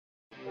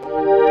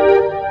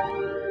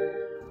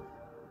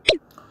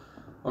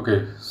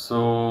Okay,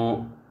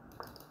 so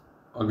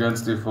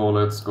against d4,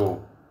 let's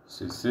go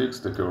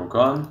c6, the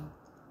Caro-Kann.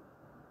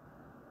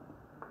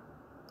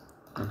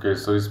 Okay,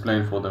 so he's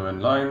playing for the main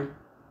line.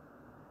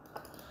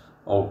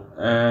 Oh,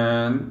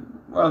 and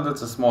well,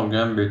 that's a small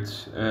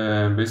gambit.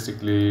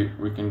 Basically,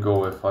 we can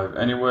go f5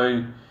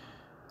 anyway.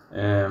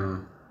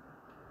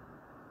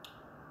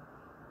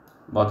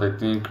 But I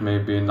think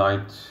maybe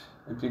knight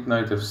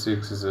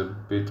f6 is a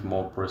bit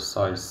more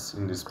precise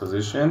in this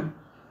position.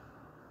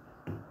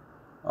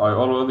 I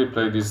already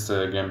played this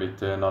gambit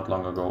not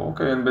long ago.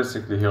 Okay, and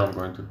basically here I'm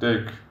going to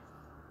take.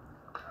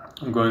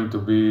 I'm going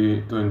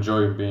to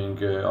enjoy being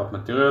up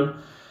material,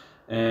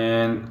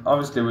 and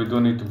obviously we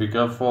do need to be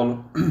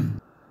careful.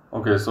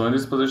 Okay, so in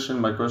this position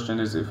my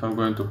question is if I'm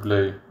going to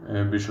play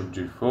bishop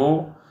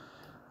g4.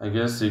 I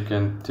guess he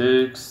can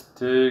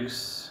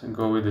takes,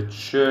 go with a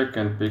check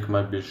and pick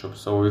my bishop,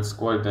 so it's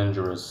quite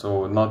dangerous,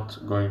 so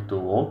not going to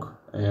work.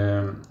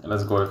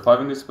 Let's go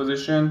f5 in this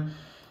position.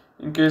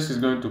 In case he's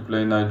going to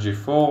play knight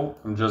g4,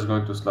 I'm just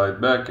going to slide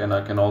back, and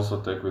I can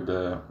also take with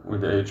the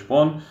h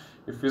pawn.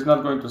 If he's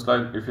not going to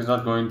slide, if he's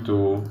not going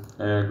to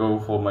go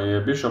for my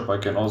bishop, I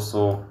can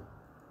also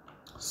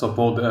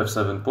support the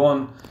f7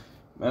 pawn.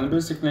 And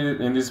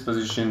basically in this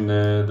position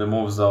the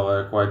moves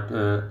are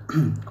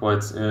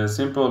quite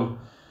simple.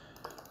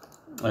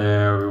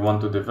 We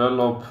want to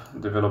develop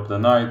the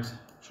knight,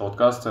 short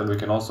castle. We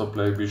can also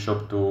play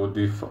bishop to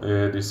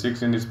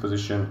d6 in this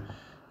position,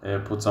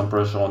 put some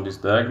pressure on this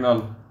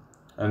diagonal,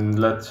 and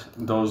let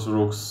those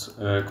rooks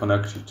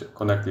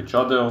connect each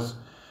other.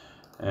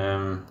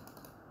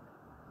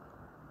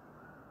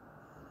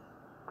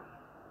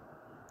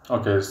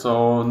 Okay,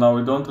 so now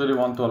we don't really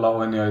want to allow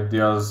any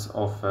ideas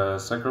of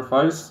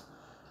sacrifice.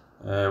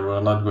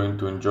 We're not going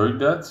to enjoy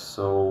that,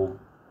 so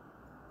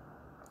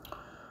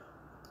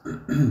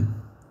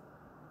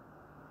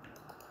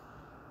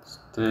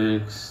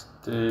takes.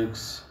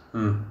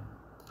 No,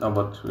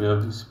 but we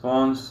have this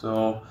pawn,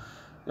 so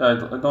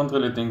yeah, I don't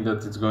really think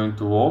that it's going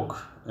to work.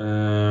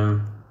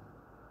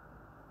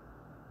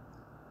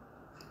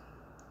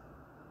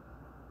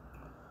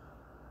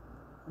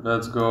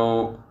 Let's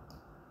go.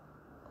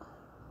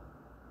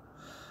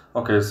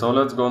 Okay, so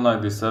let's go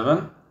knight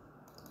d7.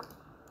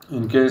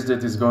 In case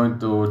that is going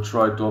to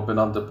try to open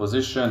up the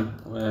position.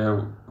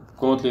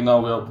 Currently now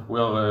we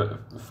are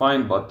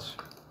fine, but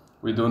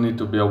we do need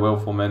to be aware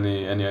from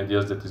any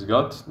ideas that he's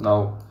got.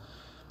 Now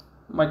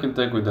I can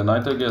take with the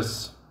knight, I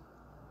guess.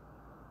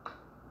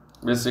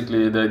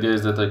 Basically the idea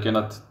is that I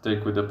cannot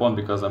take with the pawn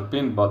because I'm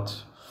pinned,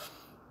 but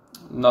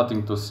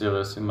nothing too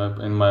serious in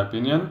my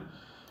opinion.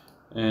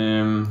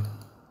 And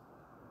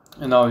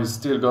now he's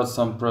still got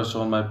some pressure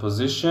on my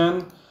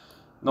position.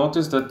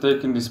 Notice that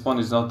taking this pawn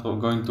is not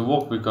going to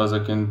work because I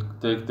can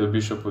take the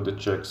bishop with the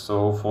check.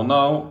 So for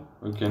now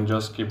we can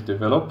just keep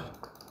develop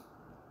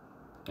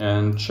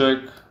and check.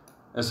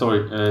 Take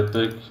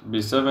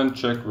b7,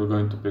 check. We're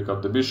going to pick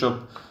up the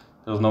bishop.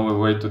 There's no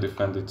way to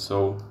defend it,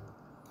 so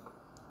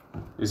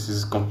this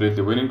is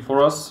completely winning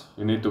for us.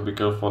 You need to be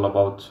careful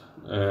about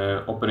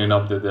opening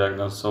up the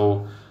diagonal.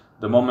 So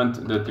the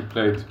moment that he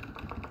played,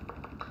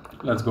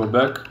 let's go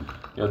back.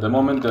 Yeah, the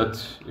moment that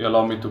he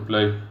allowed me to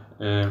play,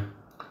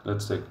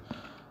 let's take,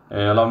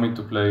 allow me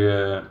to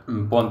play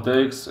pawn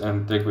takes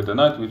and take with the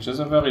knight, which is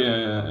a very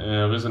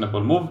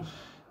reasonable move.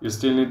 You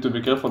still need to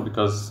be careful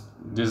because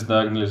this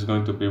diagonal is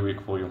going to be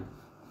weak for you.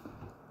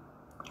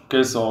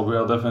 Okay, so we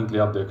are definitely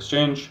up the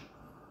exchange.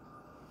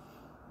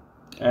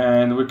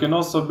 And we can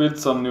also build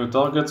some new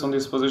targets on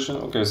this position.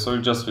 Okay, so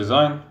you just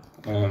resign.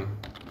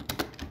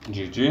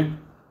 GG.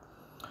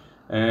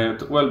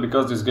 Well,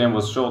 because this game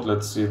was short,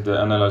 let's see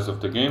the analysis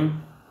of the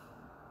game.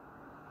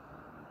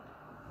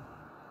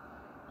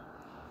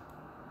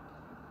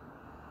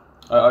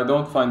 I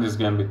don't find this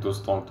gambit too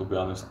strong, to be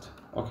honest.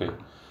 Okay,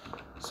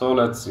 so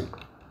let's see.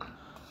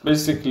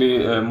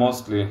 Basically,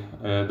 mostly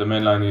the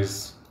main line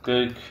is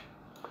take,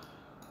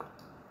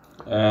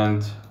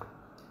 and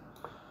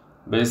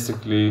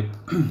basically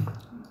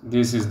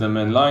this is the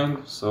main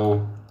line.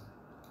 So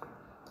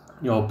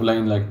you're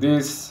playing like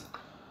this.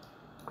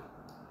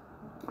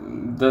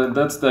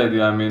 That's the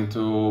idea. I mean,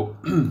 to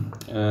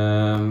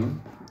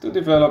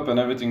develop, and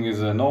everything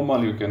is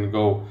normal. You can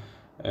go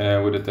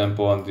with the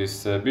tempo on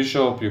this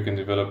bishop. You can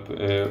develop,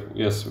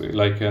 yes,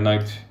 like a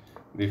knight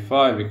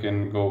d5. You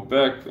can go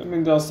back. I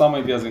mean, there are some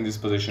ideas in this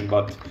position,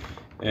 but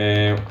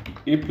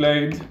he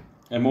played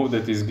a move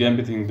that is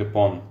gambiting the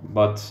pawn.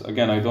 But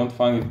again, I don't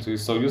find it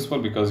so useful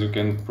because you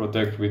can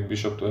protect with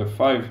bishop to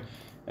f5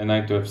 and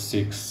knight to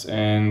f6.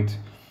 And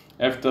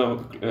after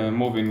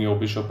moving your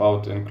bishop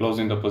out and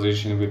closing the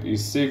position with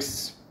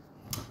e6,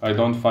 I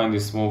don't find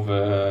this move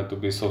to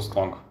be so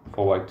strong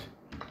for white.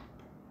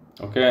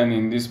 Okay, and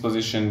in this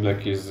position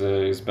black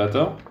is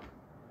better.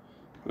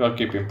 We are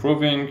keep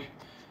improving.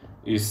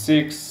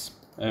 e6,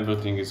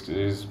 everything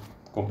is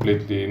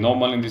completely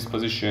normal in this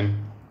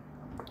position.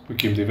 We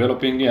keep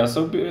developing. Yeah,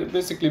 so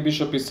basically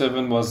bishop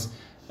e7 was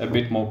a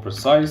bit more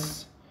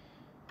precise.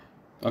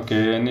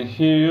 Okay, and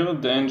here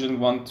the engine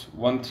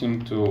want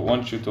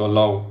you to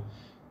allow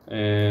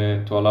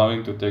to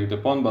allowing to take the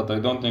pawn, but I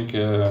don't think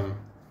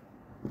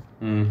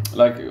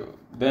like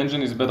the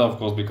engine is better, of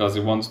course, because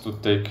it wants to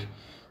take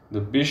the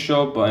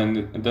bishop,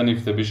 and then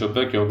if the bishop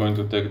back, you're going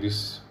to take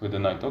this with the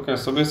knight. Okay,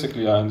 so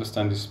basically I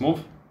understand this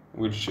move,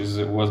 which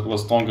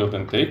was stronger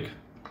than take.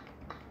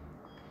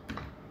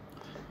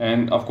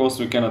 And of course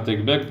we cannot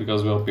take back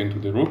because we are pinned to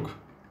the rook.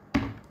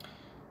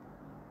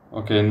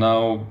 Okay,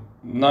 now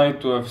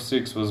knight to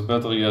f6 was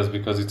better, yes,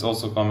 because it's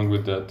also coming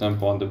with the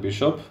tempo on the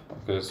bishop.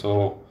 Okay,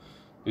 so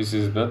this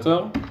is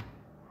better.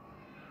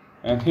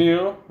 And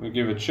here we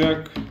give a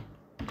check,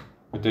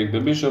 we take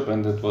the bishop,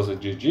 and that was a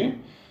GG.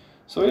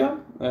 So yeah,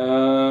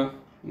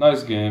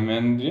 nice game,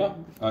 and yeah,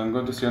 I'm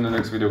going to see you in the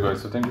next video,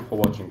 guys. So thank you for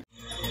watching.